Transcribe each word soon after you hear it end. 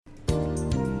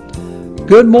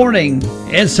Good morning.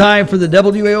 It's time for the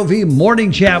WAOV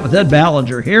Morning Chat with Ed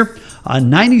Ballinger here on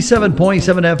 97.7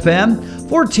 FM,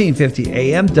 1450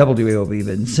 AM, WAOV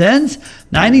Vincennes,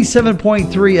 97.3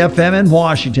 FM in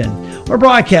Washington. We're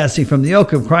broadcasting from the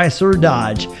Yochum Chrysler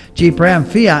Dodge Jeep Ram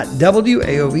Fiat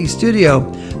WAOV studio.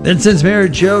 Vincennes Mayor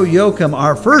Joe Yochum,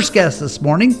 our first guest this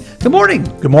morning. Good morning.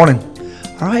 Good morning.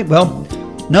 All right, well,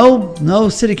 no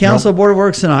City Council Board of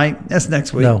Works tonight. That's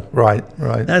next week. No, right.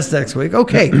 That's next week.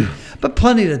 Okay, but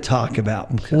plenty to talk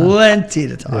about. Okay. Plenty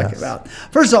to talk about.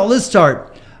 First of all, let's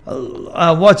start.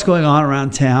 What's going on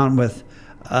around town with,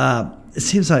 it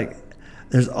seems like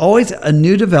there's always a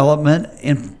new development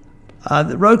in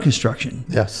the road construction.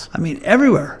 Yes. I mean,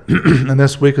 everywhere. And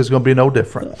this week is going to be no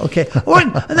different. Okay.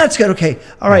 And that's good. Okay.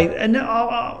 All right. And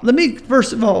let me,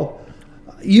 first of all,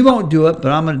 you won't do it,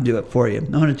 but I'm going to do it for you.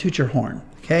 I'm going to toot your horn.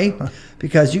 Okay?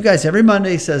 Because you guys every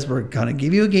Monday says we're going to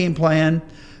give you a game plan.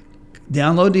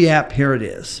 Download the app. Here it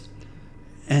is.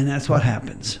 And that's what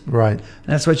happens. Right. And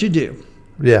that's what you do.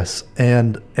 Yes.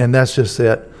 And that's just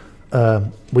it.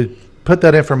 We put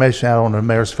that information out on the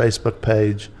mayor's Facebook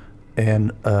page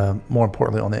and more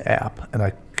importantly on the app. And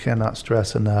I cannot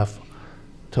stress enough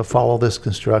to follow this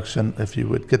construction. If you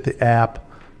would get the app,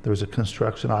 there's a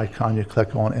construction icon you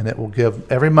click on and it will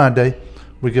give, every Monday,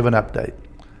 we give an update.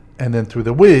 And then through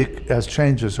the week, as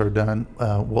changes are done,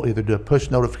 we'll either do a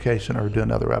push notification or do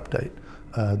another update.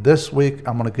 This week,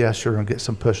 I'm going to guess you're going to get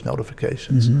some push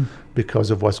notifications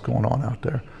because of what's going on out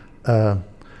there. I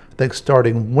think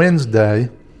starting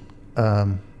Wednesday,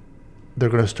 they're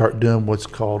going to start doing what's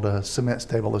called cement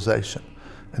stabilization.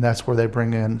 And that's where they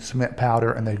bring in cement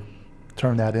powder and they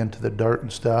turn that into the dirt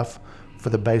and stuff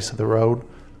for the base of the road.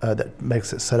 That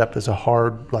makes it set up as a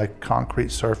hard, like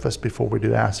concrete surface before we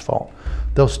do asphalt.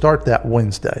 They'll start that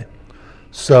Wednesday.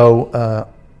 So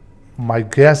my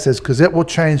guess is, because it will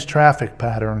change traffic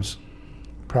patterns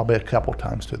probably a couple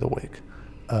times through the week.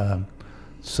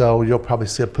 So you'll probably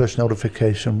see a push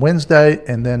notification Wednesday,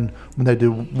 and then when they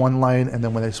do one lane, and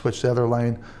then when they switch to the other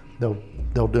lane, they'll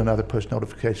do another push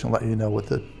notification, let you know what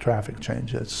the traffic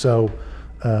change is. So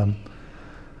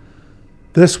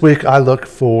this week I look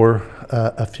for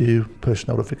a few push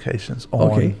notifications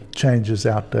on changes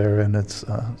out there, and it's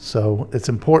so it's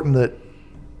important that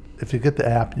if you get the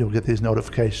app, you'll get these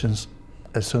notifications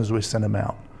as soon as we send them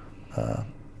out.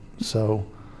 So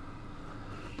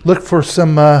look for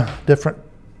some different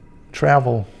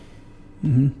travel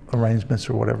arrangements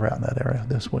or whatever out in that area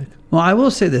this week. Well, I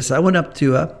will say this. I went up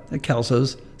to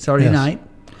Kelso's Saturday night,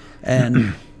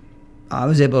 and I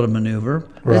was able to maneuver.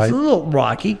 Right. It's a little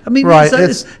rocky. I mean, right.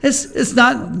 it's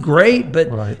not great,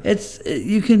 but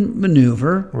you can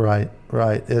maneuver. Right.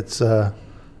 It's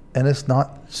and it's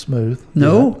not smooth.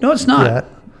 No, it's not. Yet.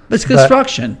 It's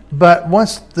construction. But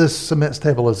once this cement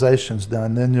stabilization's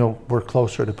done, then we're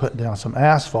closer to putting down some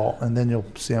asphalt, and then you'll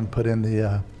see them put in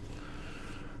the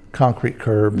concrete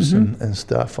curbs and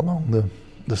stuff along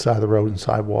the side of the road and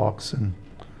sidewalks, and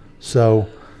so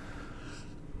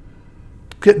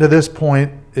getting to this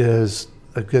point is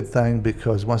a good thing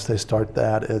because once they start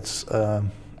that, it's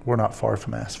we're not far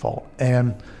from asphalt.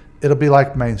 And it'll be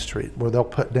like Main Street where they'll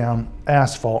put down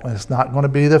asphalt, and it's not going to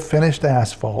be the finished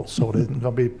asphalt, so it isn't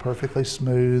going to be perfectly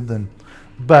smooth.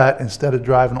 But instead of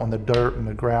driving on the dirt and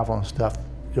the gravel and stuff,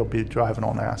 you'll be driving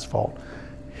on asphalt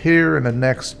here in the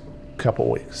next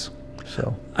couple weeks.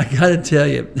 So I got to tell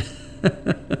you,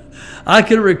 I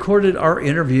could have recorded our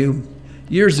interview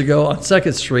years ago on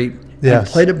 2nd Street. Yes.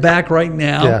 And played it back right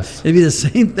now. Yes. It'd be the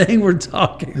same thing we're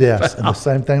talking yes, about. and the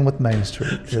same thing with Main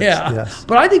Street. Yes.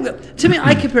 But I think that, to me,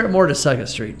 I compare it more to 2nd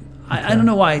Street. I don't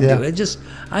know why I do. It just,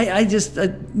 I just,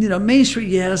 Main Street,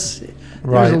 yes.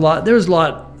 Right. There's a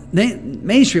lot.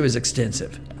 Main Street was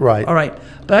extensive. Right. All right.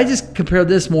 But I just compare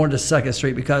this more to 2nd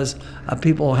Street because of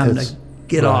people having to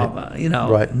get off,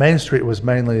 Right. Main Street was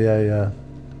mainly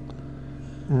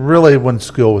really when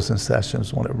school was in session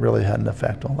is when it really had an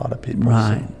effect on a lot of people.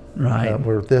 Right. So, right.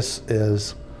 Where this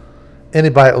is,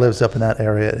 anybody that lives up in that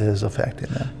area is affecting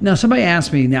them. Now, somebody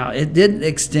asked me, now, it didn't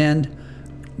extend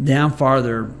down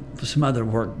farther for some other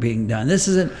work being done. This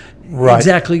isn't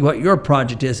exactly what your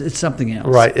project is. It's something else.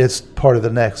 Right. It's part of the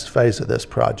next phase of this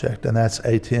project, and that's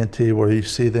AT&T, where you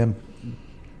see them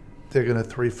digging a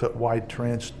 3-foot wide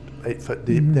trench, 8 foot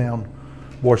deep down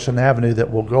Washington Avenue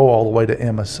that will go all the way to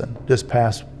Emerson, just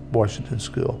past Washington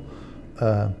School.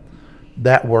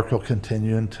 That work will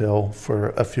continue for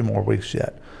a few more weeks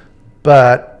yet.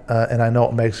 But, and I know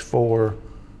it makes for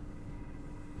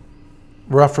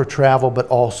rougher travel, but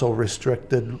also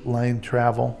restricted lane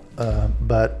travel.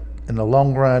 But in the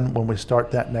long run, when we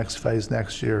start that next phase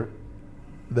next year,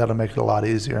 that'll make it a lot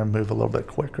easier and move a little bit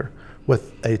quicker.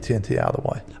 with AT&T out of the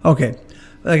way. Okay.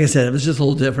 Like I said, it was just a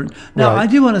little different. Now, Right. I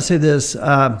do want to say this.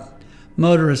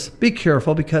 Motorists, be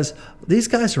careful because these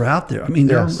guys are out there. I mean,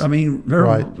 Yes. they're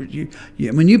Right.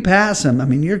 when you pass them, I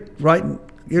mean, you're Right.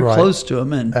 close to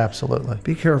them, and Absolutely.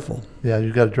 be careful. Yeah,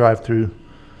 you got to drive through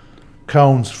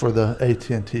cones for the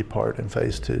AT&T part in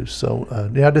phase 2. So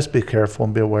just be careful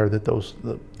and be aware that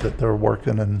that they're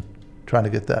working and trying to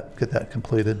get that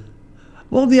completed.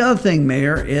 Well, the other thing,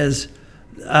 Mayor, is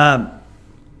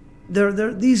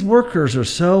these workers are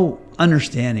so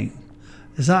understanding.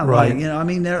 It's not Right. like, I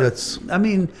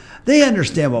mean, they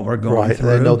understand what we're going Right. through.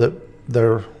 They know that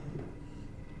they're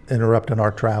interrupting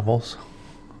our travels.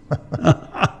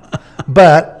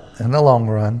 But in the long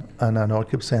run, and I know I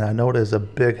keep saying, I know it is a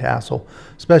big hassle,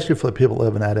 especially for the people that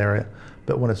live in that area.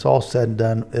 But when it's all said and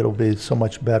done, it'll be so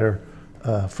much better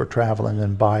for traveling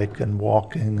and bike and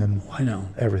walking and I know.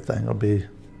 everything. It'll be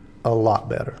a lot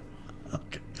better.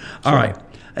 Okay. All right.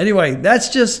 Anyway, that's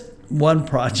just one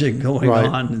project going Right.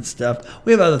 on and stuff.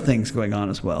 We have other things going on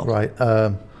as well. Right.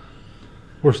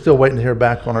 We're still waiting to hear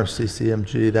back on our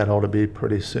CCMG. That ought to be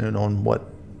pretty soon on what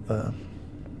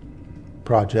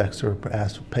projects or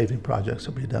paving projects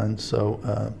will be done. So,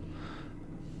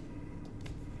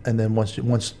 and then once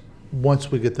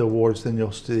we get the awards, then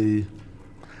you'll see.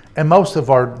 And most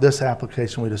of this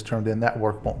application we just turned in, that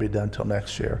work won't be done till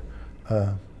next year,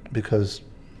 because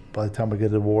by the time we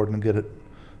get the award and get it,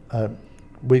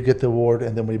 we get the award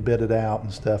and then we bid it out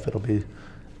and stuff. It'll be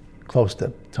close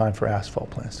to time for asphalt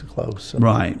plants to close. So,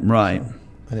 Right.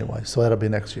 anyway, so that'll be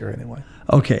next year anyway.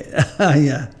 Okay.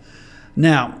 Yeah.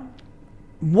 Now,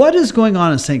 what is going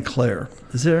on in St. Clair?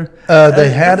 Is there? They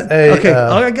had a. Okay,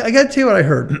 I got to tell you what I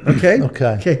heard. Okay.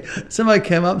 Okay. Somebody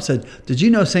came up and said, "Did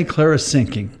you know St. Clair is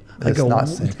sinking?" It's not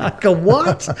sinking. I go,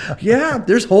 what? Yeah,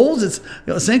 there's holes. It's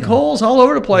sinkholes all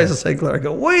over the place in St. Clair. I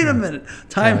go, wait a minute,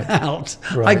 time out.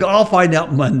 Right. I go, I'll find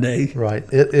out Monday. Right.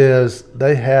 It is.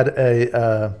 They had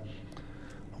I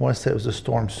want to say it was a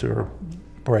storm sewer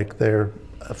break there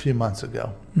a few months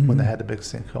ago when they had the big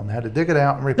sinkhole and they had to dig it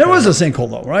out and repair. There was it. a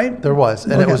sinkhole though, right? There was,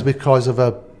 and Okay. it was because of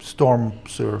a storm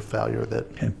sewer failure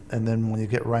that. Okay. And then when you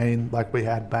get rain like we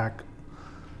had back,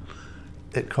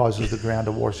 it causes the ground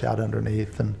to wash out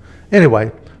underneath. And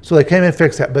anyway, so they came in and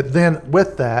fixed that. But then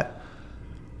with that,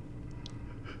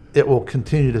 it will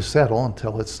continue to settle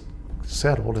until it's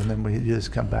settled, and then you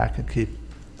just come back and keep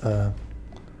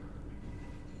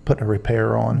putting a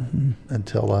repair on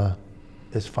until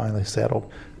it's finally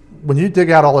settled. When you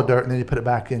dig out all the dirt and then you put it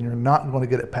back in, you're not going to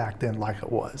get it packed in like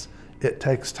it was. It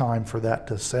takes time for that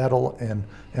to settle and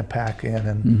pack in,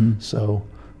 and so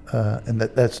and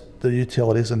that's the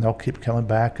utilities, and they'll keep coming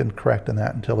back and correcting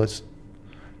that until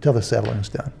the settling's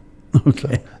done.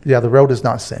 Okay. So, yeah, the road is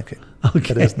not sinking.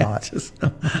 Okay. It is not.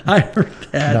 I heard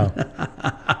that.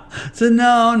 No. So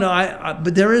no,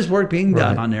 but there is work being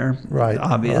done Right. on there. Right,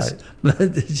 Obvious. right. But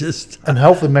it's just. And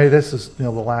hopefully, maybe this is the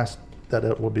last that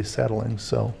it will be settling.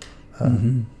 So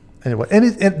anyway,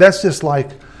 and that's just like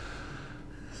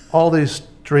all these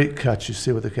street cuts you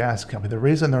see with the gas company. The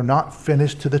reason they're not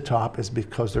finished to the top is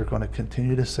because they're going to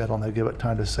continue to settle, and they give it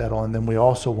time to settle. And then we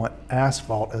also want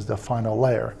asphalt as the final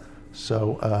layer.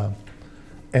 So,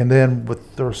 and then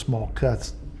with their small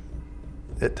cuts,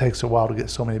 it takes a while to get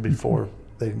so many before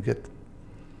they can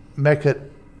make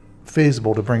it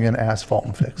feasible to bring in asphalt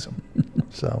and fix them.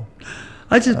 So,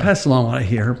 I just pass along what I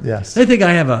hear. Yes. They think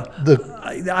I have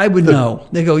I would know.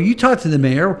 They go, you talk to the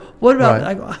mayor. What about? Right.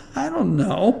 I go, I don't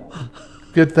know.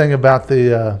 good thing about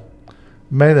the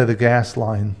mainly the gas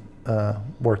line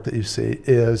work that you see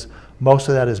is most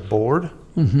of that is bored.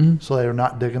 Mm-hmm. So they're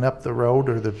not digging up the road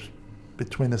or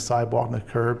between the sidewalk and the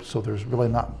curb. So there's really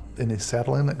not any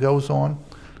settling that goes on.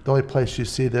 The only place you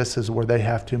see this is where they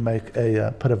have to make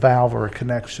put a valve or a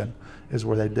connection is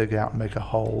where they dig out and make a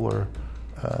hole or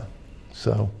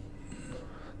so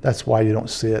that's why you don't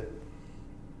see it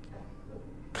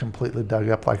completely dug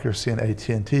up like you're seeing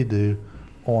AT&T do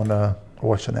on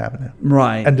Washington Avenue.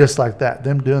 Right. And just like that,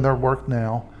 them doing their work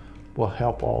now will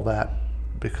help all that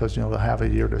because they'll have a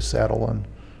year to settle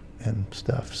and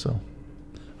stuff. So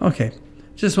Okay.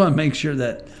 Just want to make sure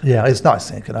that. yeah, it's not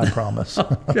sinking, I promise.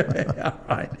 Okay. All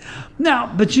right.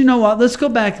 Now, but you know what? Let's go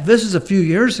back. This is a few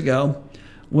years ago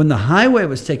when the highway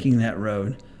was taking that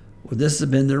road. Would this have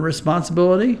been their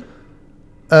responsibility?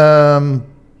 When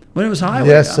it was highway?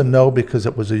 Yes and no, because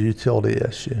it was a utility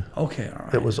issue. Okay. All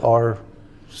right. It was our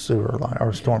sewer line,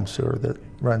 our storm sewer that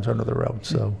runs under the road.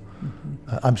 So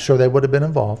I'm sure they would have been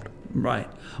involved. Right.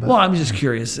 Well, I'm just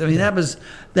curious. I mean, that was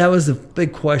the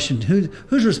big question.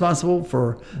 Who's responsible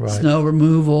for snow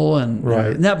removal and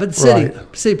Right. now? But city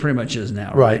Right. pretty much is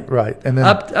now. Right. And then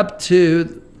Up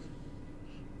to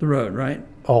The road, right?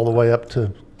 all the way up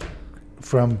to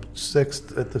from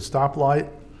 6th at the stoplight,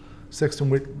 6th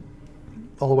and Wick,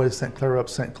 all the way to St. Clair, up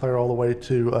St. Clair, all the way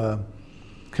to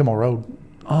Kimmel Road,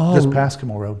 just past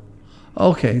Kimmel Road.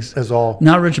 Okay. Is all.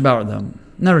 Not Rich Bauer, though.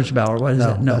 Not Rich Bauer. What is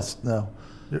No, it? No.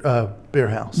 that's Beer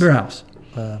House. Beer House.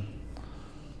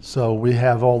 So we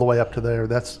have all the way up to there.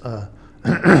 That's and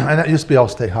that used to be all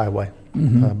state highway,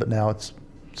 but now it's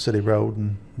city road,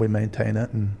 and we maintain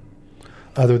it. And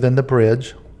other than the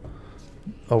bridge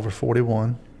over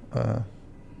 41,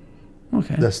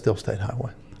 Okay. that's still state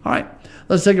highway. All right.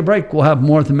 Let's take a break. We'll have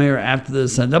more with the mayor after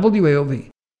this on WAOV.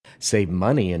 Save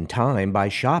money and time by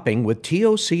shopping with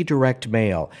TOC Direct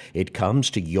Mail. It comes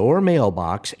to your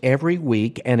mailbox every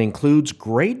week and includes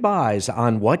great buys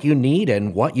on what you need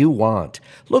and what you want.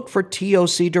 Look for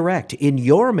TOC Direct in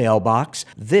your mailbox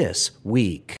this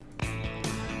week.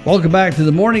 Welcome back to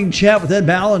the Morning Chat with Ed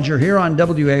Ballinger here on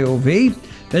WAOV.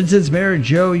 Vincennes Mayor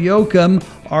Joe Yochum,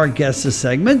 our guest this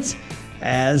segment,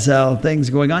 as things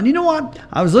going on. You know what?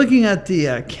 I was looking at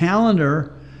the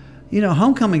calendar. You know,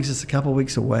 homecoming's just a couple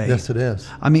weeks away. Yes, it is.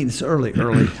 I mean, it's early.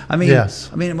 I mean, Yes.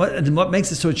 I mean, what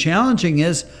makes it so challenging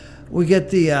is we get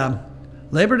the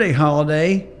Labor Day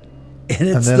holiday, and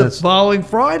it's the following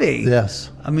Friday.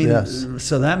 Yes. I mean, yes.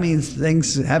 So that means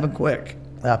things happen quick.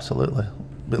 Absolutely.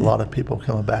 A lot of people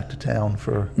coming back to town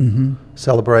for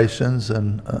celebrations,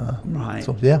 and Right.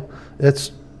 so yeah,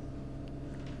 it's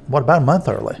about a month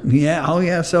early. Yeah. Oh,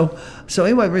 yeah. So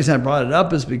anyway, the reason I brought it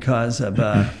up is because of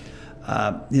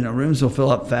rooms will fill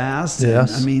up fast.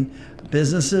 Yes. And, I mean,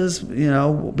 businesses,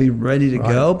 will be ready to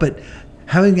go, but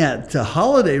having that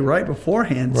holiday right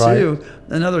beforehand too,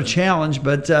 another challenge.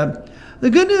 But the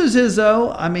good news is,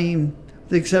 though, I mean,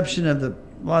 the exception of a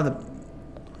lot of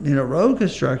the road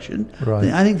construction,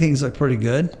 I think things look pretty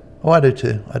good. Oh, I do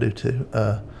too.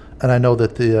 And I know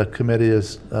that the committee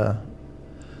is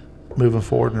moving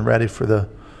forward and ready for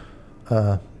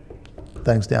the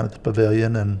things down at the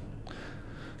pavilion and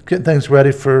getting things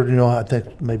ready for, I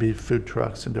think maybe food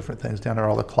trucks and different things down there,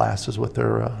 all the classes with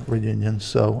their reunions.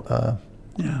 So,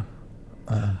 yeah.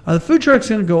 Are the food trucks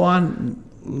going to go on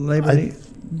Labor Day?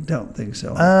 Don't think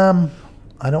so.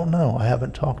 I don't know. I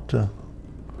haven't talked to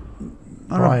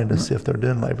Brian to see if they're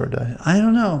doing Labor Day. I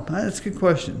don't know. That's a good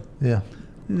question. Yeah.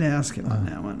 Didn't ask him on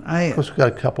that one. Of course, we've got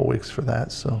a couple weeks for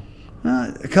that, so.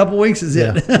 A couple weeks is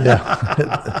it?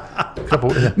 Yeah. A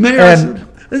couple. Yeah. Mayor,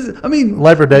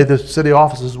 Labor Day, the city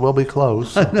offices will be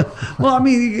closed. So. Well, I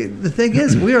mean, the thing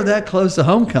is, we are that close to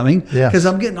homecoming because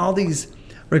I'm getting all these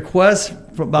requests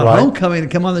about homecoming to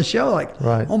come on the show. Like,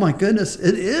 oh my goodness,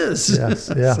 it is. Yes,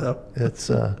 yeah. So,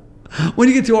 it's when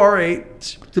you get to our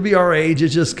age, it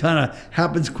just kind of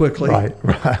happens quickly. Right.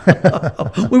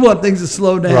 We want things to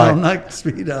slow down, not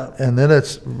speed up. And then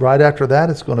it's right after that.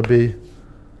 It's going to be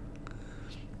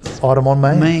autumn on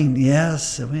Main. Main,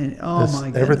 yes. I mean, my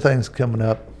goodness. Everything's coming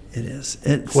up. It is.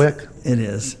 It's quick. It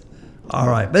is. All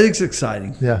right, but it's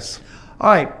exciting. Yes.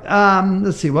 All right.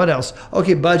 Let's see what else.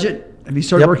 Okay, budget. Have you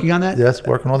started working on that? Yes,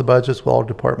 working on the budgets with all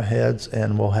department heads,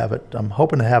 and we'll have it. I'm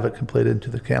hoping to have it completed to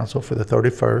the council for the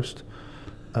 31st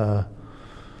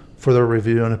for their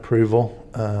review and approval.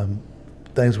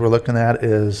 Things we're looking at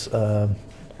is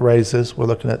raises. We're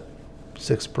looking at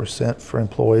 6% for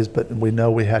employees, but we know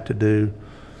we have to do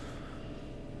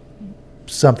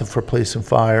something for police and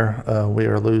fire. We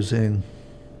are losing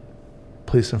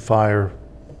police and fire.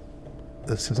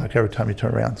 It seems like every time you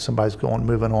turn around, somebody's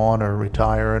moving on or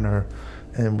retiring,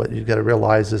 and what you got to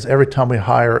realize is every time we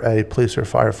hire a police or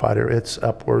firefighter, it's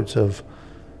upwards of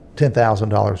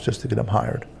 $10,000 just to get them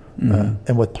hired.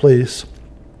 And with police,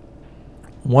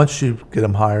 once you get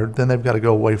them hired, then they've got to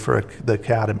go away for the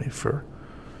academy for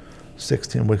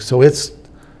 16 weeks. So it's,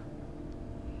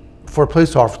 for a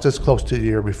police officer, it's close to a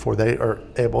year before they are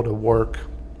able to work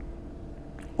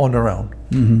on their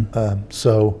own.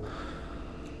 So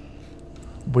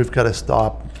we've got to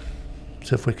stop,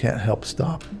 see if we can't help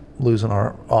stop losing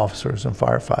our officers and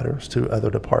firefighters to other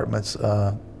departments.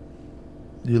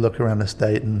 You look around the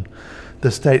state, and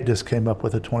the state just came up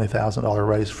with a $20,000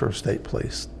 raise for state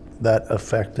police. That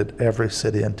affected every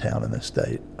city and town in the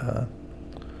state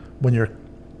when you're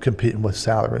competing with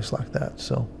salaries like that.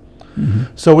 So,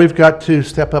 so we've got to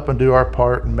step up and do our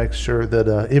part and make sure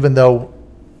that even though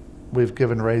we've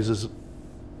given raises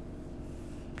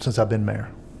since I've been mayor,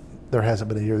 there hasn't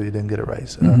been a year that you didn't get a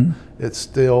raise. It's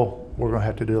still, we're going to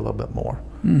have to do a little bit more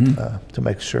to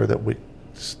make sure that we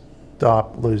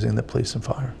stop losing the police and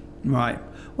fire. Right.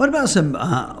 What about some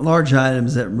large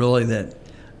items that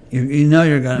you know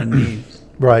you're going to need?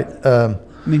 Right. I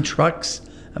mean, trucks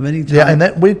of any type. Yeah,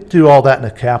 and we do all that in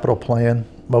a capital plan.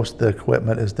 most of the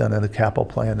equipment is done in a capital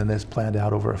plan and is planned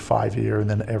out over a 5-year, and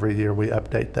then every year we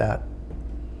update that,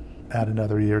 add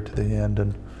another year to the end.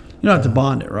 And You don't have to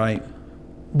bond it, right?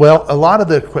 well, a lot of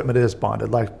the equipment is bonded.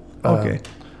 Like Okay.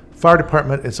 fire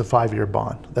department, it's a 5-year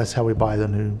bond. That's how we buy the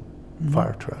new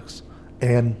fire trucks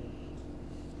and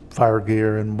fire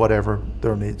gear and whatever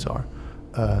their needs are.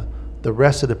 The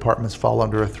rest of the departments fall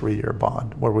under a 3-year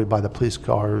bond, where we buy the police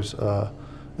cars,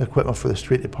 equipment for the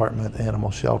street department,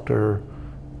 animal shelter,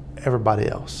 everybody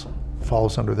else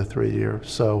falls under the 3-year.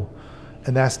 So,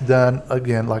 and that's done,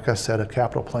 again, like I said, a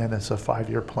capital plan is a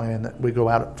 5-year plan that we go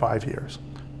out at 5 years.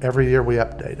 Every year we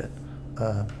update it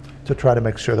to try to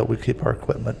make sure that we keep our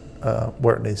equipment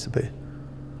where it needs to be.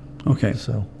 Okay.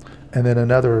 So, and then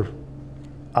another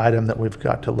item that we've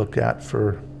got to look at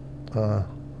for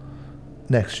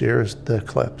next year is the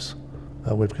eclipse.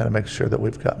 We've got to make sure that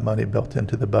we've got money built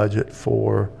into the budget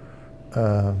for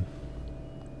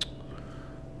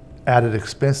added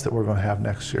expense that we're going to have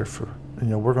next year. For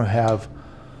we're going to have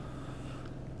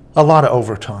a lot of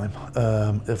overtime.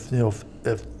 If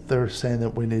they're saying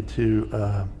that we need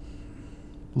to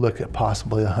look at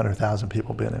possibly 100,000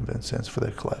 people being in Vincennes for the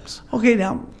eclipse. Okay,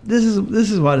 now this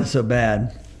is why it's so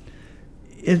bad.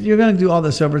 If you're going to do all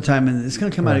this overtime and it's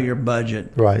going to come out of your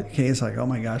budget, Right. Okay, it's like, oh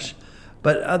my gosh,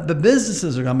 but the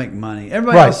businesses are going to make money.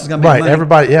 Everybody else is going to make money.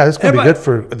 Everybody, yeah, it's going to be good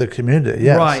for the community.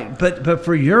 Yes. Right, but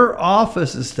for your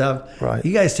office and stuff, Right.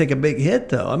 you guys take a big hit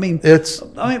though. I mean,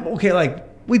 okay, like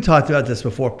we talked about this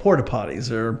before, porta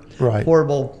potties or Right.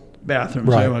 portable bathrooms,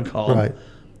 Right. whatever you want to call them. Right.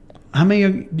 How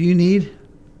many do you need?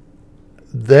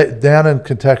 Down in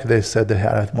Kentucky, they said they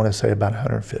had, I want to say, about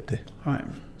 150. All right.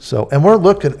 So, and we're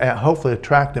looking at hopefully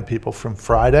attracting people from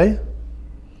Friday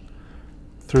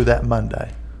through that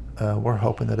Monday. We're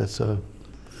hoping that it's a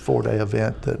 4-day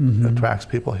event that attracts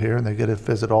people here, and they get to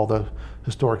visit all the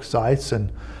historic sites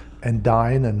and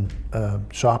dine and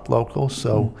shop local.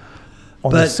 So,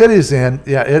 on the city's end,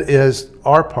 yeah, it is,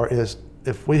 our part is,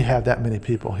 if we have that many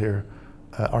people here,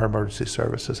 our emergency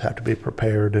services have to be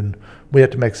prepared, and we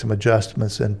have to make some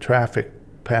adjustments in traffic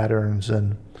patterns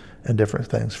and different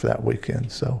things for that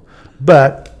weekend. So,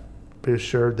 but be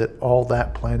assured that all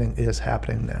that planning is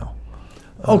happening now.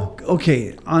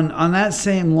 Okay. On that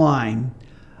same line,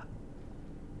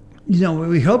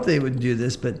 we hope they would do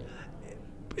this, but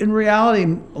in reality,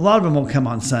 a lot of them will come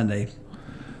on Sunday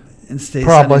and stay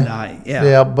Probably. Sunday night. Yeah.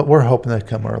 Yeah, but we're hoping they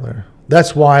come earlier.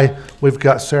 That's why we've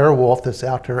got Sarah Wolf that's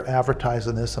out there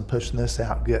advertising this and pushing this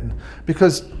out,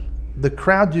 because the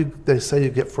crowd they say you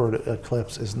get for an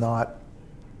eclipse is not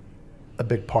a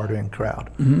big partying crowd.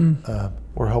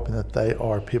 We're hoping that they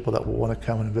are people that will want to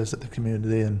come and visit the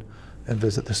community and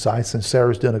visit the sites. And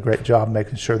Sarah's doing a great job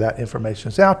making sure that information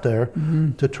is out there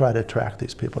to try to attract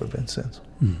these people to Vincennes.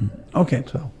 Okay.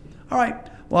 So, all right.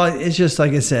 Well, it's just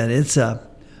like I said, it's a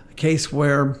case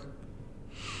where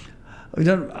we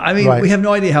don't. I mean, Right. we have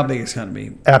no idea how big it's going to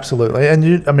be. absolutely.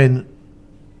 And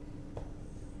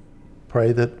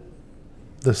pray that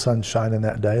the sun's shining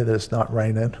that day, that it's not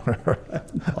raining.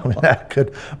 I mean, that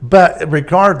could. But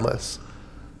regardless,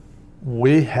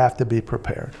 we have to be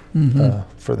prepared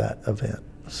for that event.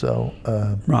 So,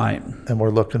 Right. and we're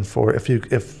looking for, if you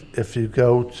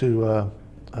go to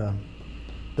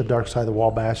the Dark Side of the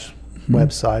Wabash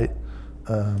website,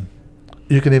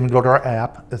 you can even go to our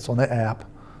app. It's on the app,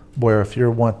 where if you're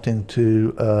wanting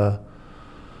to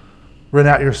rent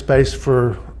out your space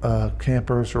for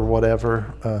campers or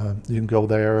whatever, you can go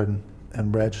there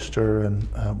and register. And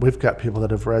we've got people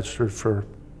that have registered for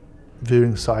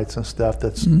viewing sites and stuff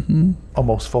that's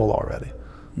almost full already.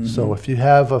 So if you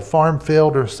have a farm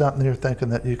field or something you're thinking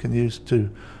that you can use to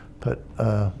put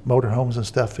motorhomes and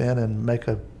stuff in and make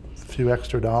a few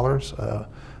extra dollars,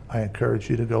 I encourage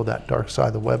you to go to that Dark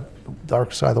Side of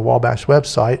the Wabash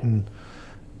website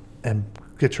and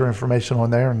get your information on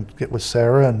there and get with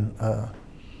Sarah. And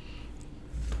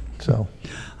so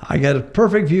I got a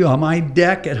perfect view on my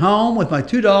deck at home with my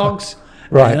 2 dogs.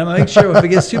 Right. And I'm going to make sure if it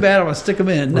gets too bad, I'm going to stick them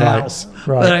in the Right, house.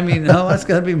 right. But I mean, no, that's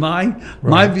going to be my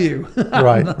view.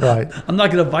 Right, right. I'm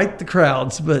not going to fight the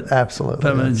crowds, but Absolutely,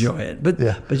 but I'm going to yes. enjoy it. But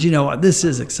Yeah. but you know what? This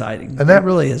is exciting. And that it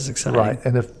really is exciting. Right.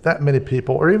 And if that many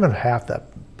people, or even half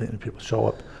that many people show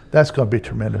up, that's going to be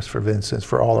tremendous for Vincennes,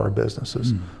 for all our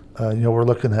businesses. We're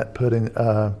looking at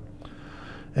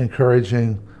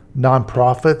encouraging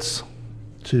nonprofits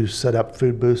to set up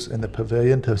food booths in the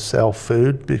pavilion to sell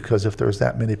food, because if there's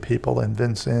that many people in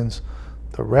Vincennes,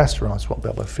 the restaurants won't be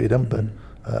able to feed them.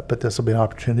 But this will be an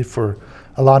opportunity for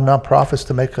a lot of nonprofits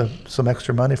to make some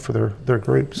extra money for their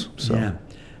groups. So. Yeah.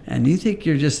 And you think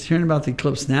you're just hearing about the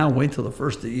eclipse now? Wait till the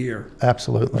first of the year.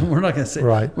 Absolutely. We're not going to say.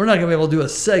 Right. We're not going to be able to do a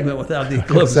segment without the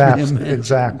eclipse being mentioned.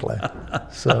 Exactly.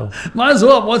 So might as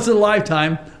well, once in a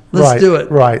lifetime. Let's do it.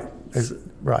 Right.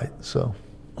 Right. So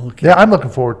Okay. yeah, I'm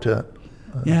looking forward to it.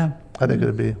 Yeah. I think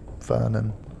it'll be fun,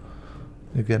 and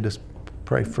again, just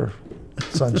pray for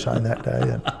sunshine that day.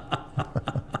 And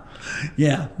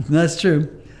Yeah, that's true.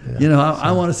 Yeah, You know,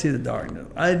 I want to see the darkness.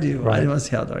 I do. Right. I want to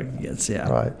see how dark it gets. Yeah.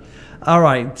 right. All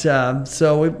right.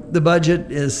 So the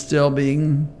budget is still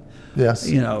being,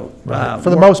 Yes. Right. For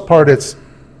the most part, it's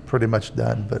pretty much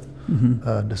done, but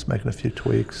just making a few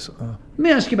tweaks. Let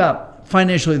me ask you about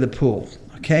financially the pool.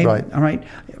 Okay. Right. All right.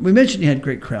 We mentioned you had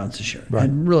great crowds this year. Right. You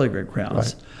had really great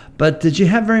crowds. Right. But did you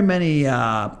have very many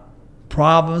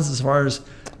problems as far as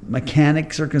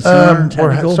mechanics are concerned? We're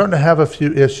technical? starting to have a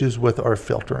few issues with our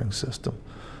filtering system.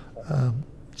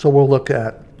 So we'll look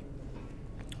at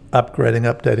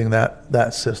updating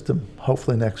that system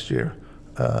hopefully next year,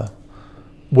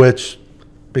 which,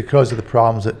 because of the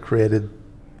problems it created,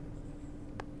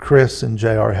 Chris and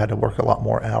JR had to work a lot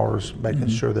more hours making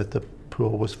sure that the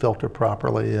pool was filtered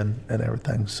properly and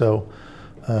everything. So,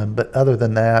 but other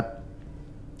than that,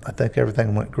 I think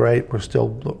everything went great. We're still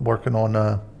working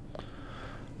on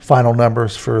final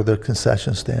numbers for the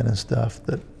concession stand and stuff,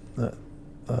 the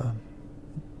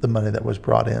money that was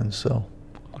brought in. So,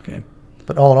 Okay.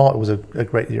 but all in all, it was a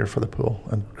great year for the pool.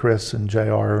 And Chris and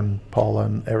JR and Paula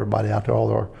and everybody out there,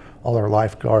 all our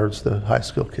lifeguards, the high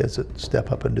school kids that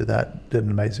step up and do that, did an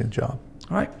amazing job.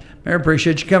 All right. Mayor,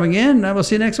 appreciate you coming in. I will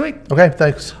see you next week. Okay,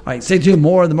 thanks. All right. Stay tuned.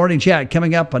 More of the morning chat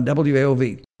coming up on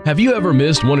WAOV. Have you ever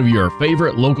missed one of your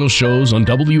favorite local shows on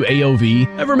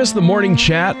WAOV? Ever missed the morning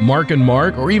chat, Mark and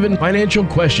Mark, or even financial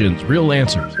questions, real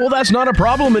answers? Well, that's not a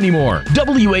problem anymore.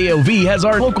 WAOV has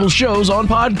our local shows on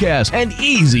podcast and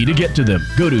easy to get to them.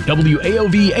 Go to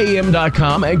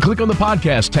WAOVAM.com and click on the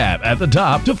podcast tab at the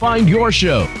top to find your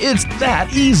show. It's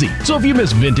that easy. So if you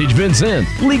miss Vintage Vincennes,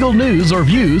 legal news or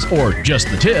views, or just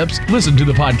the tips, listen to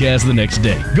the podcast the next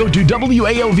day. Go to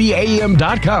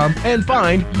WAOVAM.com and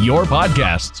find your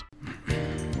podcasts.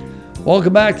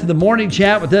 Welcome back to the morning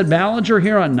chat with Ed Ballinger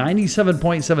here on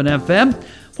 97.7 FM,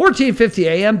 1450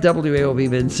 AM, WAOV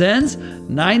Vincennes,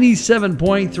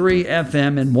 97.3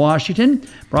 FM in Washington,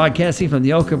 broadcasting from the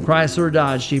Yochum Chrysler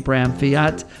Dodge Jeep Ram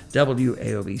Fiat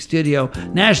WAOV studio.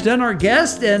 Nash Dunn, our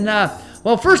guest. And,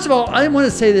 well, first of all, I want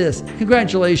to say this.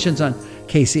 Congratulations on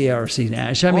KCARC,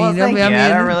 Nash. Thank you.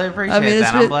 I really appreciate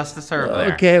that. I'm blessed to serve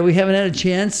there. Okay, we haven't had a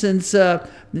chance since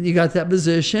you got that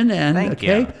position. And Thank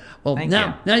okay. you. Well, Thank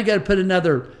now you got to put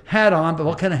another hat on, but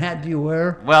what kind of hat do you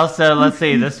wear? Well, so let's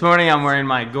see. This morning I'm wearing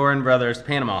my Gorin Brothers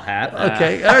Panama hat.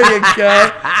 Okay, there you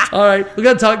go. All right, we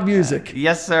got to talk music.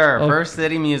 Yes, sir. Okay. First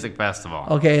City Music Festival.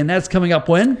 Okay, and that's coming up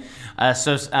when?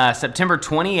 September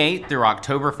 28th through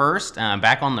October 1st,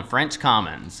 back on the French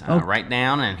Commons, right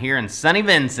down and here in sunny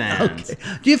Vincennes. Okay.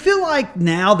 Do you feel like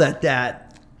now that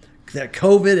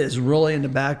COVID is really in the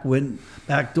back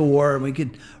door, and we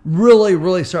could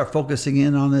really start focusing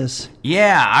in on this?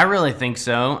 Yeah, I really think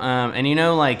so. And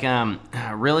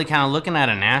really kind of looking at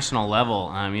a national level.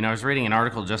 I was reading an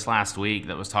article just last week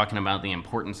that was talking about the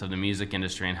importance of the music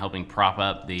industry and helping prop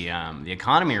up the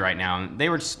economy right now. And they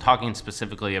were just talking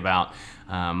specifically about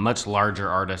much larger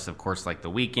artists, of course, like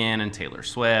The Weeknd and Taylor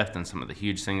Swift and some of the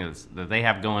huge things that they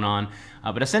have going on.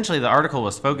 But essentially, the article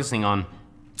was focusing on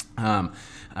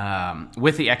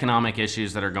with the economic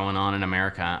issues that are going on in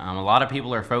America, a lot of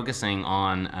people are focusing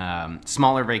on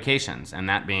smaller vacations, and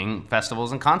that being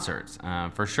festivals and concerts,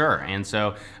 for sure. And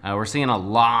so we're seeing a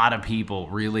lot of people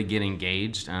really get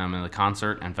engaged in the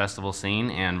concert and festival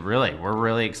scene, and really, we're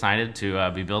really excited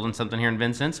to be building something here in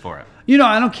Vincennes for it.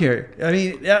 I don't care.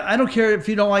 I don't care if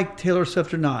you don't like Taylor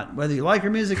Swift or not, whether you like her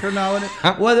music or not.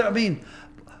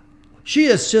 She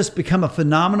has just become a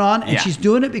phenomenon, and she's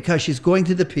doing it because she's going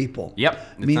to the people. Yep.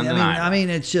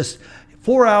 It's just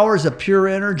 4 hours of pure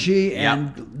energy,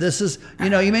 and this is, you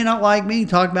may not like me,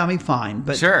 talk about me, fine,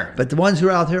 but sure. But the ones who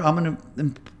are out there, I'm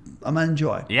gonna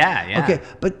enjoy. Yeah. Okay,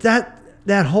 but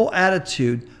that whole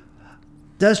attitude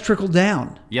does trickle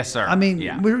down. Yes, sir.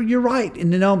 You're right, and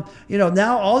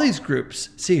now all these groups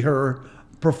see her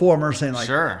performer saying like,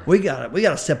 sure, we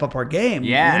gotta step up our game. We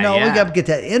gotta get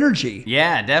that energy.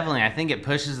 Yeah, definitely. I think it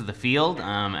pushes the field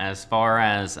as far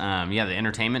as the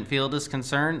entertainment field is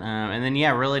concerned, and then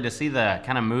really to see the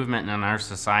kind of movement in our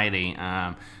society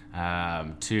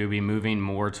to be moving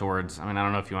more towards, I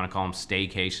don't know if you want to call them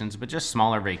staycations, but just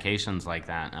smaller vacations like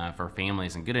that for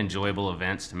families and good enjoyable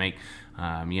events to make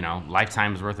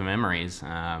lifetimes worth of memories.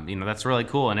 That's really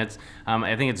cool. And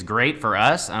I think it's great for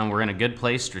us. We're in a good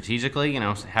place strategically,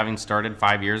 having started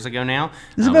 5 years ago now.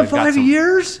 Has it been 5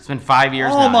 years? It's been 5 years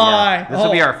now. Oh, my. Yeah. This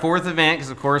will be our fourth event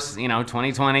because, of course,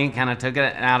 2020 kind of took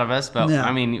it out of us. But, Yeah.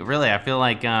 really, I feel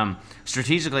like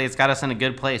strategically it's got us in a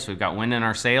good place. We've got wind in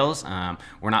our sails.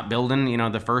 We're not building,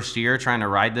 the first year trying to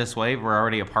ride this wave. We're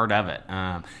already a part of it.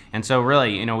 And so,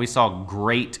 really, we saw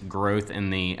great growth in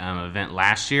the event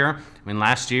last year.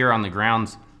 Last year on the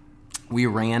grounds, we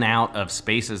ran out of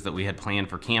spaces that we had planned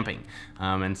for camping.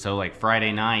 And so like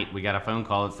Friday night, we got a phone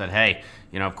call that said, hey,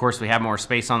 of course we have more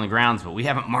space on the grounds, but we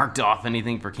haven't marked off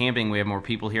anything for camping. We have more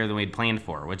people here than we'd planned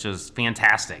for, which is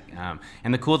fantastic.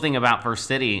 And the cool thing about First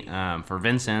City for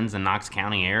Vincennes and Knox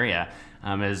County area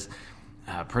is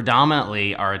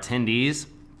predominantly our attendees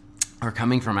are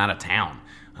coming from out of town.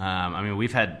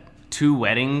 We've had 2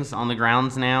 weddings on the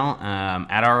grounds now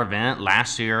at our event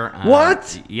last year.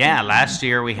 What? Yeah, last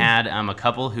year we had a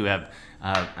couple who have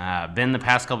been the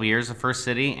past couple years of First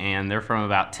City, and they're from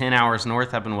about 10 hours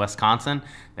north up in Wisconsin.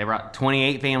 They brought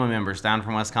 28 family members down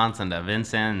from Wisconsin to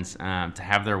Vincennes to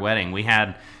have their wedding. We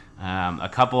had a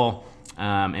couple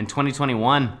in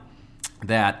 2021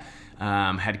 that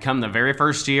had come the very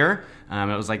first year.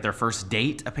 It was like their first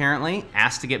date, apparently,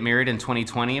 asked to get married in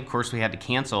 2020. Of course, we had to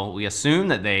cancel. We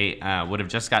assumed that they would have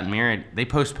just gotten married. They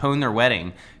postponed their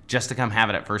wedding just to come have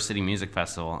it at First City Music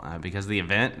Festival because the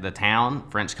event, the town,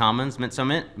 French Commons, meant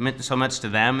so much to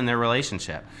them and their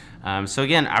relationship. So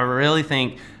again, I really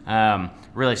think,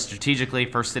 really strategically,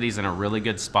 First City's in a really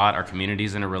good spot. Our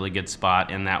community's in a really good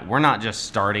spot in that we're not just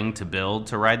starting to build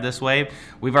to ride this wave.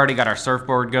 We've already got our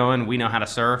surfboard going. We know how to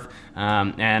surf,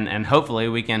 and hopefully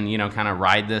we can, kind of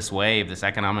ride this wave, this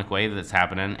economic wave that's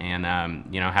happening, and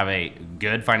have a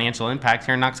good financial impact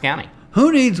here in Knox County.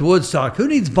 Who needs Woodstock? Who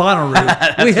needs Bonnaroo?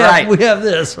 Right. We have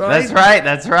this, right?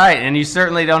 That's right. And you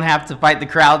certainly don't have to fight the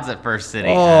crowds at First City.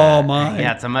 Oh, my.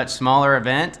 Yeah, it's a much smaller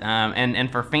event. And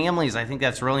for families, I think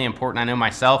that's really important. I know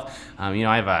myself, I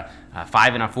have a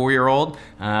 5 and a 4-year-old,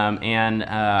 and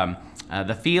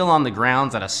the feel on the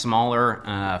grounds at a smaller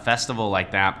festival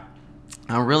like that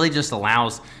really just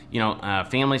allows,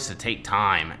 families to take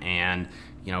time. And,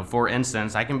 for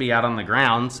instance, I can be out on the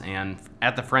grounds, and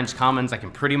at the French Commons, I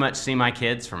can pretty much see my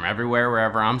kids from everywhere,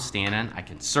 wherever I'm standing. I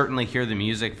can certainly hear the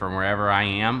music from wherever I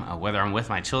am, whether I'm with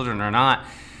my children or not.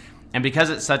 And because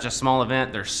it's such a small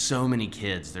event, there's so many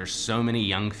kids, there's so many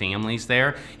young families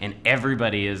there, and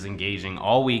everybody is engaging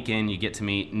all weekend. You get to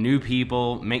meet new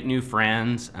people, make new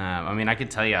friends. I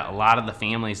could tell you a lot of the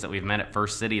families that we've met at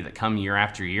First City that come year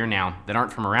after year now that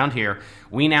aren't from around here,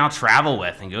 we now travel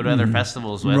with and go to other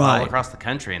festivals with all across the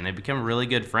country, and they become really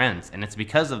good friends. And it's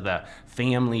because of the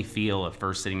family feel of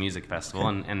First City Music Festival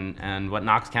and what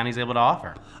Knox County is able to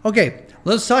offer. Okay,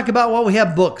 let's talk about what we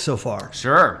have booked so far.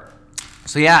 Sure.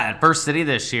 So yeah, at First City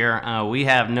this year, we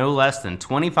have no less than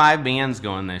 25 bands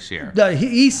going this year.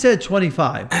 He said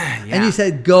 25, and he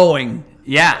said going.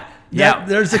 Yeah.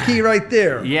 There's the key right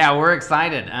there. Yeah, we're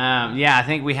excited. I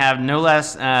think we have no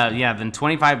less than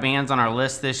 25 bands on our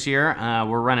list this year.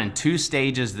 We're running 2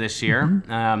 stages this year.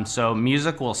 So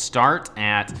music will start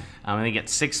at, I think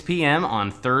it's 6 p.m. on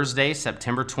Thursday,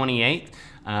 September 28th.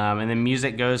 And then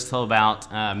music goes till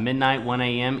about midnight, 1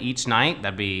 a.m. each night.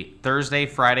 That'd be Thursday,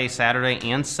 Friday, Saturday,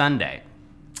 and Sunday.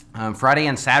 Friday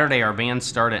and Saturday, our bands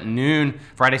start at noon.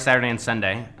 Friday, Saturday, and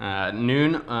Sunday,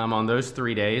 noon on those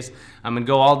 3 days, and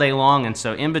go all day long. And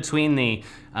so in between the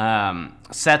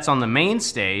sets on the main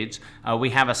stage, we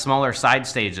have a smaller side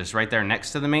stage that's right there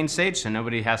next to the main stage, so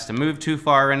nobody has to move too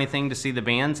far or anything to see the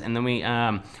bands. And then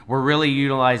we're really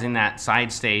utilizing that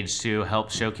side stage to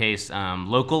help showcase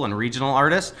local and regional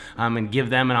artists and give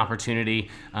them an opportunity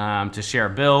to share a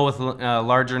bill with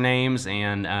larger names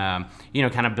and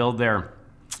kind of build their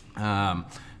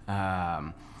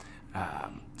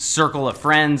circle of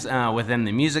friends within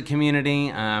the music community,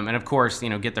 and of course,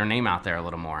 get their name out there a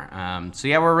little more.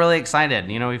 We're really excited.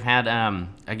 We've had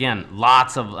again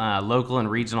lots of local and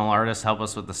regional artists help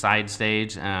us with the side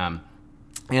stage. And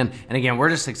again, we're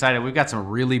just excited. We've got some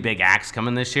really big acts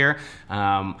coming this year.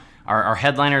 Our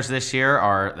headliners this year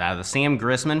are the Sam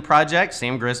Grisman Project.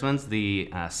 Sam Grisman's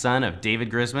the son of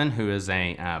David Grisman, who is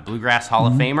a Bluegrass Hall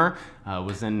of Famer,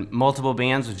 was in multiple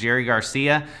bands with Jerry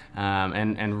Garcia,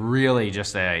 and really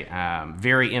just a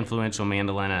very influential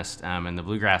mandolinist in the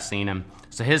bluegrass scene.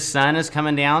 So his son is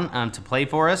coming down to play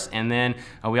for us, and then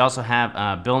we also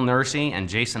have Bill Nershi and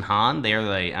Jason Hahn. They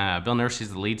are Bill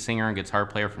Nershi's the lead singer and guitar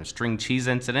player from String Cheese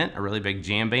Incident, a really big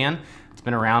jam band. It's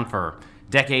been around for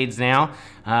decades now.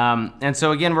 And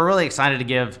so again, we're really excited to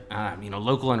give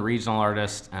local and regional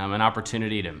artists an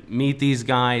opportunity to meet these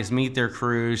guys, meet their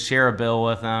crews, share a bill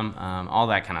with them, all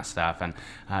that kind of stuff. And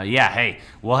hey,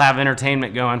 we'll have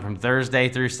entertainment going from Thursday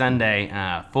through Sunday,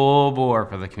 full bore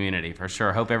for the community for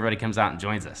sure. Hope everybody comes out and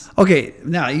joins us. Okay,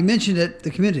 now you mentioned it,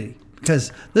 the community,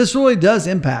 because this really does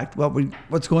impact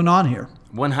what's going on here.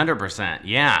 100%.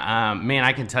 Yeah. Man,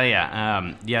 I can tell you,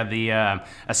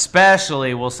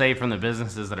 especially we'll say from the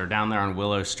businesses that are down there on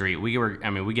Willow Street,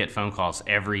 we get phone calls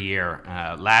every year.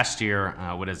 Last year,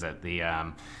 what is it?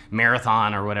 The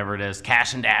marathon or whatever it is,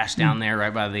 Cash and Dash down there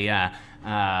right by the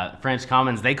French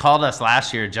Commons. They called us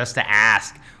last year just to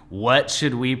ask, what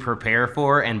should we prepare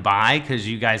for and buy? Because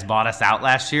you guys bought us out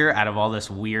last year out of all this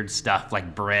weird stuff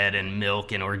like bread and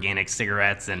milk and organic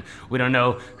cigarettes. And we don't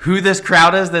know who this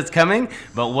crowd is that's coming,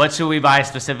 but what should we buy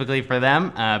specifically for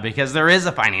them? Because there is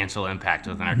a financial impact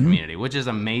within our community, which is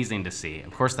amazing to see.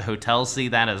 Of course, the hotels see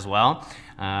that as well.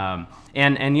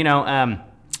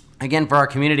 Again, for our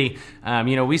community,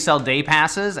 we sell day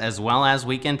passes as well as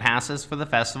weekend passes for the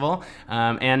festival,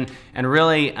 and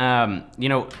really,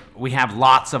 we have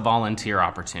lots of volunteer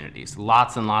opportunities,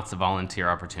 lots and lots of volunteer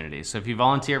opportunities. So if you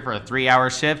volunteer for a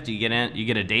 3-hour shift, you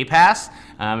get a day pass.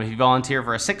 If you volunteer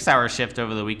for a 6-hour shift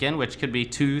over the weekend, which could be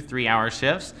 2 3-hour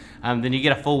shifts, then you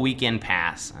get a full weekend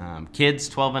pass. Kids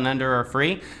 12 and under are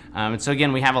free, and so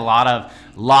again, we have a lot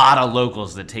of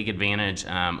locals that take advantage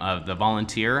of the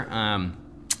volunteer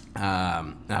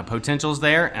potentials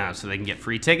there, so they can get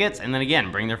free tickets and then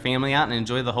again bring their family out and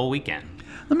enjoy the whole weekend.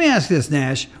 Let me ask this,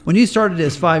 Nash. When you started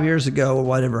this 5 years ago or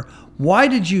whatever, why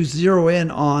did you zero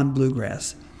in on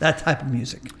bluegrass, that type of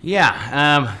music?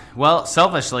 Yeah, well,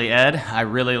 selfishly, Ed, I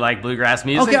really like bluegrass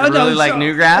music. I really like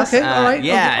newgrass. Okay, all right.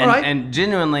 Yeah, okay, all right. And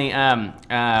genuinely,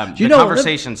 the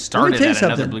conversation started at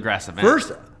another bluegrass event.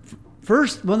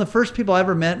 First, one of the first people I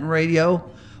ever met in radio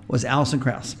was Alison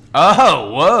Krauss.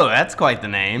 Oh, whoa, that's quite the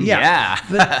name. Yeah.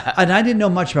 And I didn't know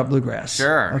much about bluegrass.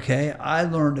 Sure. Okay, I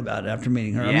learned about it after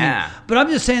meeting her. Yeah. But I'm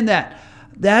just saying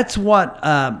that's what,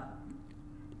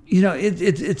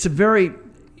 it's a very,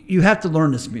 you have to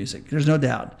learn this music. There's no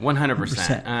doubt.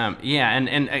 100%.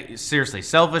 And seriously,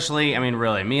 selfishly,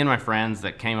 really, me and my friends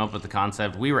that came up with the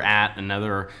concept, we were at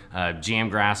another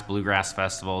Jamgrass Bluegrass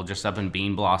Festival just up in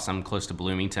Bean Blossom, close to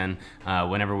Bloomington,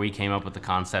 whenever we came up with the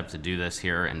concept to do this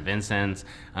here in Vincennes.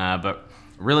 But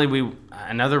really,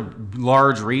 another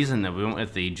large reason that we went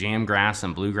with the Jamgrass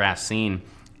and Bluegrass scene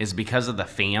is because of the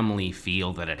family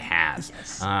feel that it has.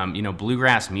 Yes.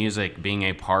 Bluegrass music being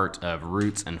a part of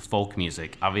roots and folk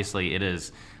music, obviously it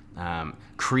is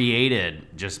created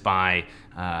just by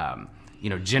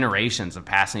generations of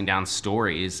passing down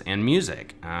stories and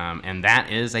music. And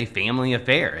that is a family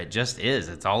affair. It just is.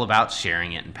 It's all about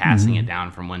sharing it and passing it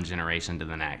down from one generation to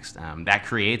the next. That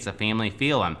creates a family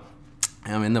feel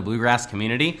in the bluegrass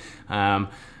community.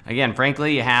 Again,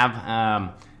 frankly, you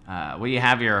have you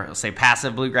have your, say,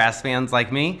 passive bluegrass fans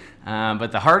like me,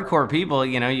 but the hardcore people,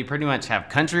 you pretty much have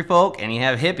country folk and you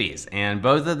have hippies, and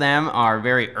both of them are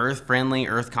very earth-friendly,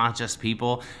 earth-conscious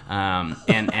people,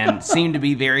 and seem to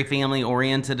be very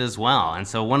family-oriented as well. And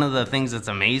so one of the things that's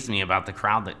amazed me about the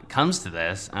crowd that comes to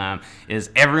this is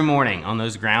every morning on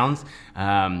those grounds,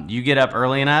 you get up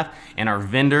early enough, and our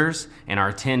vendors and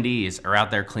our attendees are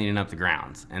out there cleaning up the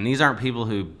grounds. And these aren't people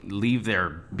who leave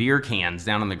their beer cans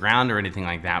down on the ground or anything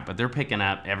like that, but they're picking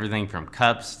up everything from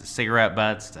cups to cigarette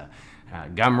butts to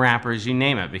gum wrappers, you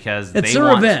name it, because it's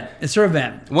their event. It's their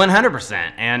event.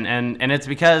 100%, and it's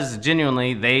because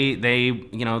genuinely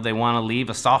they want to leave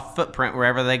a soft footprint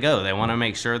wherever they go. They want to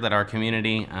make sure that our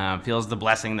community feels the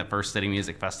blessing that First City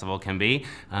Music Festival can be,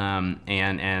 and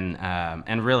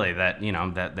really that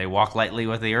that they walk lightly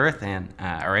with the earth and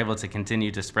are able to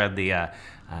continue to spread the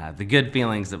good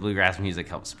feelings that bluegrass music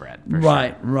helps spread.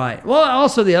 Right, sure. Right. Well,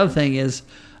 also the other thing is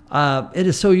it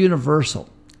is so universal.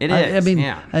 It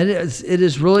is. It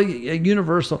is really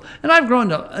universal, and I've grown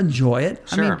to enjoy it.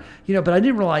 Sure. But I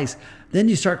didn't realize. Then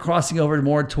you start crossing over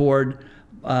more toward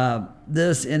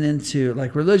this and into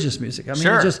like religious music.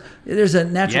 Sure. There's a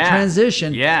natural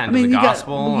transition. Yeah. Into the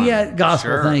gospel. Gospel.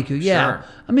 Sure, thank you. Yeah.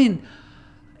 Sure.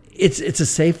 It's a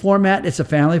safe format. It's a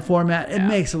family format. It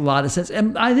makes a lot of sense,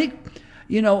 and I think.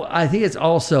 I think it's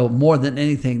also more than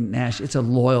anything, Nash. It's a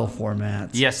loyal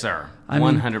format. Yes, sir.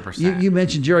 100%. You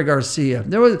mentioned Jerry Garcia.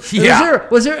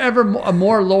 Was there ever a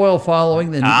more loyal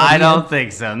following than? I don't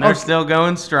think so. And they're still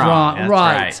going strong. That's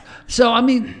right. So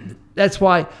that's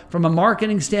why, from a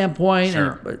marketing standpoint,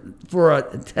 and for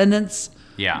attendance.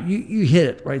 Yeah. You hit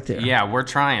it right there. Yeah, we're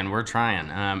trying.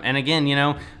 And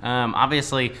again,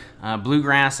 obviously,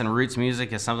 bluegrass and roots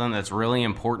music is something that's really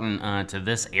important to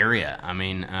this area. I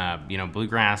mean,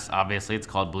 bluegrass, obviously it's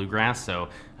called bluegrass, so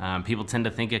people tend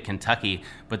to think of Kentucky,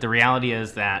 but the reality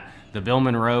is that the Bill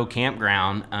Monroe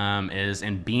Campground is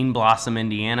in Bean Blossom,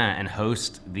 Indiana, and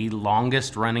hosts the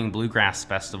longest-running bluegrass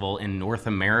festival in North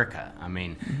America. I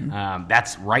mean,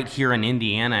 that's right here in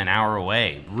Indiana, an hour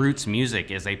away. Roots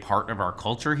music is a part of our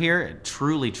culture here. It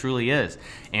truly, truly is.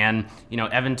 And,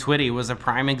 Evan Twitty was a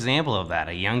prime example of that,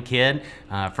 a young kid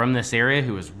from this area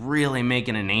who was really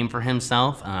making a name for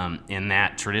himself in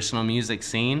that traditional music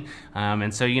scene.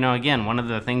 And so, again, one of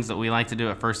the things that we like to do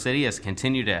at First City is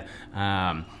continue to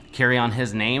carry on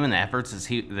his name and the efforts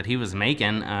that he was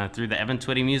making through the Evan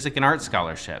Twitty Music and Arts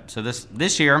Scholarship. So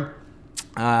this year,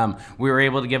 we were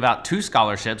able to give out 2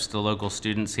 scholarships to local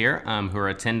students here who are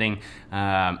attending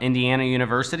Indiana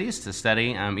universities to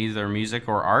study either music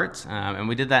or arts, and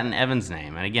we did that in Evan's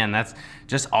name. And again, that's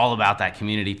just all about that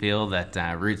community feel that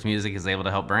Roots Music is able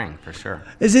to help bring, for sure.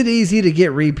 Is it easy to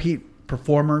get repeat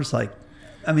performers?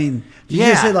 You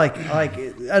just said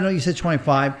I know you said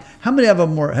 25. How many of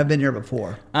them have been here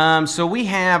before? So we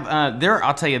have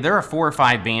I'll tell you, there are 4 or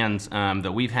 5 bands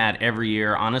that we've had every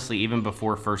year, honestly, even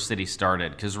before First City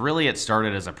started, because really it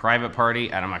started as a private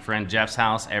party out of my friend Jeff's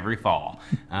house every fall.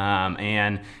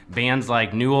 And bands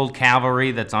like New Old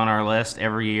Cavalry, that's on our list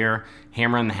every year,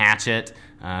 Hammer and the Hatchet,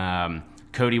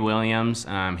 Cody Williams,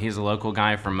 he's a local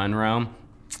guy from Monroe.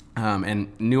 And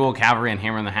New Old Cavalry and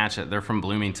Hammer and the Hatchet, they're from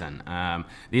Bloomington.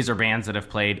 These are bands that have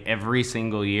played every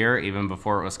single year, even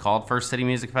before it was called First City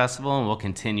Music Festival, and we'll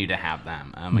continue to have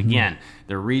them. Again,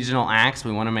 they're regional acts.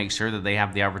 We want to make sure that they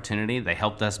have the opportunity. They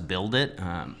helped us build it,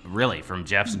 really, from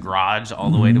Jeff's garage all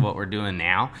the way to what we're doing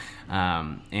now.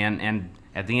 And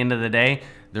at the end of the day,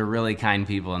 they're really kind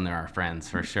people, and they're our friends,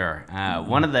 for sure.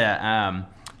 One of the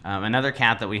another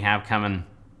cat that we have coming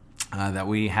that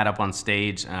we had up on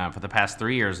stage for the past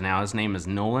 3 years now. His name is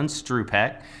Nolan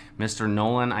Strupek. Mr.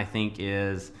 Nolan, I think,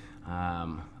 is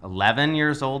 11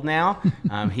 years old now.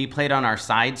 He played on our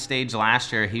side stage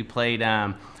last year. He played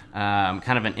kind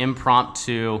of an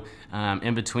impromptu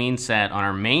in-between set on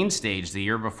our main stage the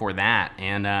year before that.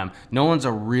 And Nolan's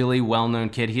a really well-known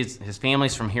kid. His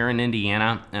family's from here in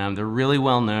Indiana. They're really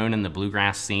well-known in the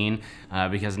bluegrass scene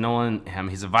because Nolan,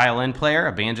 he's a violin player,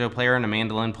 a banjo player, and a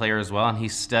mandolin player as well. And he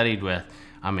studied with,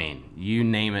 you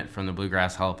name it, from the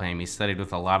Bluegrass Hall of Fame. He studied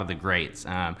with a lot of the greats.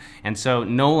 And so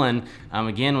Nolan,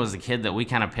 again, was a kid that we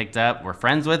kind of picked up. We're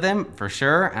friends with him, for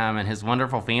sure, and his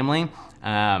wonderful family.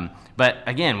 But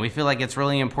again, we feel like it's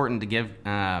really important to give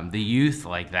the youth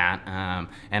like that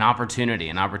an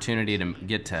opportunity to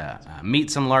get to meet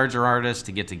some larger artists,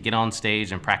 to get on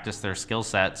stage and practice their skill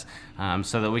sets,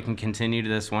 so that we can continue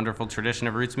this wonderful tradition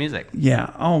of roots music.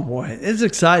 Yeah. Oh boy, it's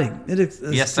exciting. It's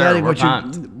yes, exciting. Sir. We're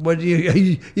pumped. What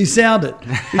you sound it.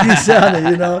 You sound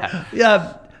it.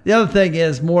 Yeah. The other thing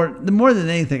is more than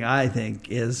anything, I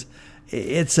think, is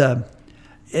it's an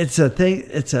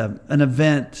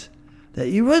event that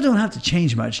you really don't have to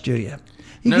change much, do you?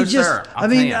 You No, can just, sir.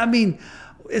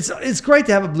 it's great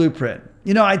to have a blueprint.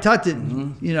 I talked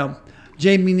to,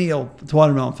 Jamie Neal at the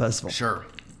Watermelon Festival. Sure.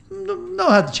 Don't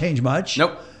have to change much.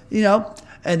 Nope.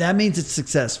 And that means it's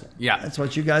successful. Yeah. That's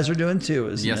what you guys are doing too,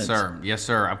 isn't it? Yes, sir. Yes,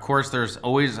 sir. Of course, there's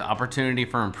always opportunity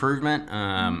for improvement.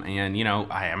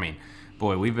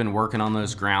 Boy, we've been working on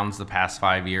those grounds the past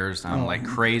 5 years like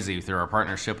crazy through our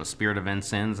partnership with Spirit of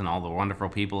Vincennes and all the wonderful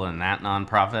people in that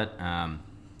nonprofit.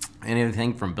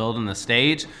 Anything from building the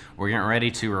stage, we're getting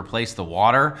ready to replace the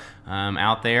water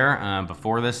out there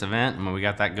before this event, and we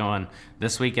got that going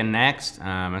this week and next.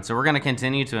 And so we're going to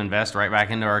continue to invest right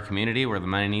back into our community where the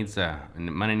money needs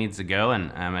to go,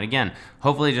 and again,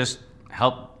 hopefully just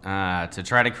help to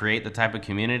try to create the type of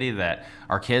community that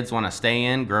our kids want to stay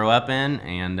in, grow up in,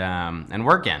 and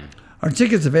work in. Are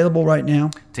tickets available right now?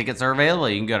 Tickets are available.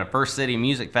 You can go to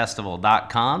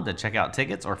firstcitymusicfestival.com to check out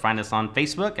tickets, or find us on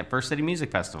Facebook at First City Music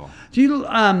Festival. Do you,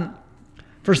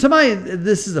 for somebody,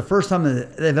 this is the first time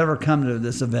that they've ever come to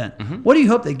this event. Mm-hmm. What do you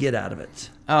hope they get out of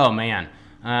it? Oh, man.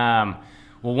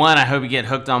 Well, one, I hope you get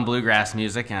hooked on bluegrass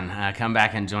music and come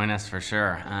back and join us for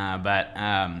sure. But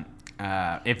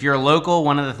if you're local,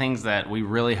 one of the things that we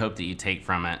really hope that you take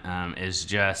from it is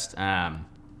just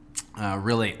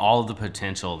really all the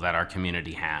potential that our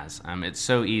community has. It's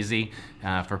so easy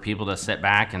for people to sit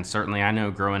back, and certainly I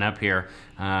know growing up here,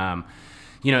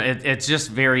 it's just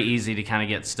very easy to kind of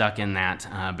get stuck in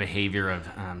that behavior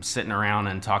of sitting around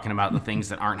and talking about the things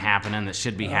that aren't happening that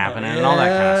should be happening and all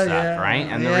that kind of stuff, right?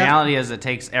 And the reality is it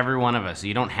takes every one of us.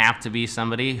 You don't have to be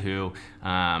somebody who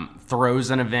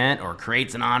throws an event or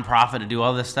creates a nonprofit to do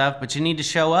all this stuff, but you need to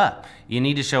show up. You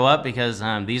need to show up because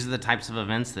these are the types of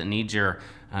events that need your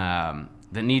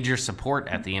support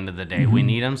at the end of the day. We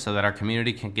need them so that our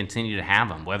community can continue to have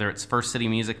them, whether it's First City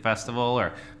Music Festival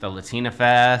or the Latina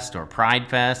Fest or Pride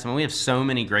Fest. I mean, we have so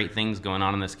many great things going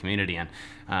on in this community. And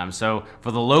so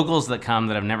for the locals that come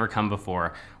that have never come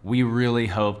before, we really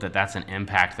hope that that's an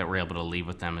impact that we're able to leave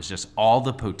with them. It's just all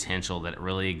the potential that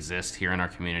really exists here in our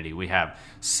community. We have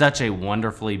such a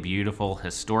wonderfully beautiful,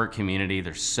 historic community.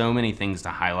 There's so many things to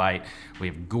highlight. We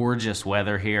have gorgeous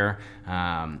weather here.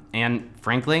 And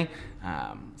frankly,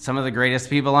 some of the greatest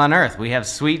people on earth. We have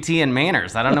sweet tea and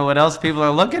manners. I don't know what else people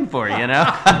are looking for,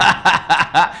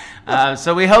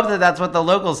 So we hope that that's what the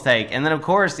locals take. And then, of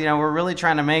course, we're really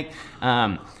trying to make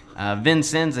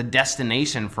Vincennes a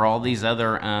destination for all these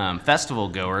other festival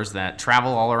goers that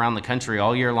travel all around the country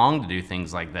all year long to do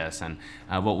things like this. And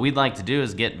what we'd like to do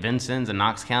is get Vincennes and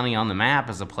Knox County on the map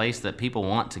as a place that people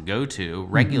want to go to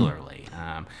regularly.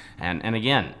 And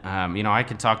again, I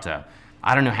could talk to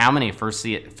I don't know how many First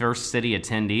City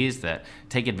attendees that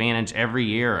take advantage every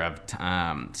year of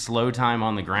slow time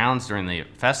on the grounds during the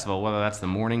festival, whether that's the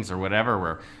mornings or whatever,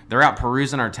 where they're out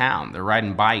perusing our town. They're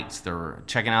riding bikes. They're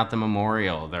checking out the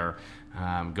memorial. They're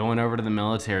going over to the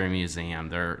military museum.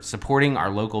 They're supporting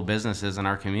our local businesses in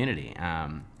our community.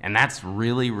 And that's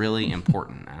really, really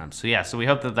important. So we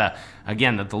hope that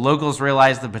the locals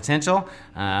realize the potential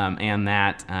and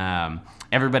that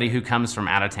everybody who comes from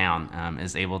out of town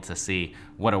is able to see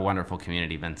what a wonderful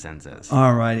community Vincennes is.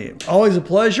 All righty. Always a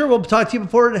pleasure. We'll talk to you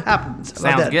before it happens.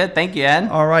 Sounds good. Thank you, Ed.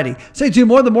 All righty. Stay tuned.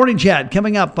 More of the Morning Chat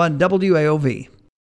coming up on WAOV.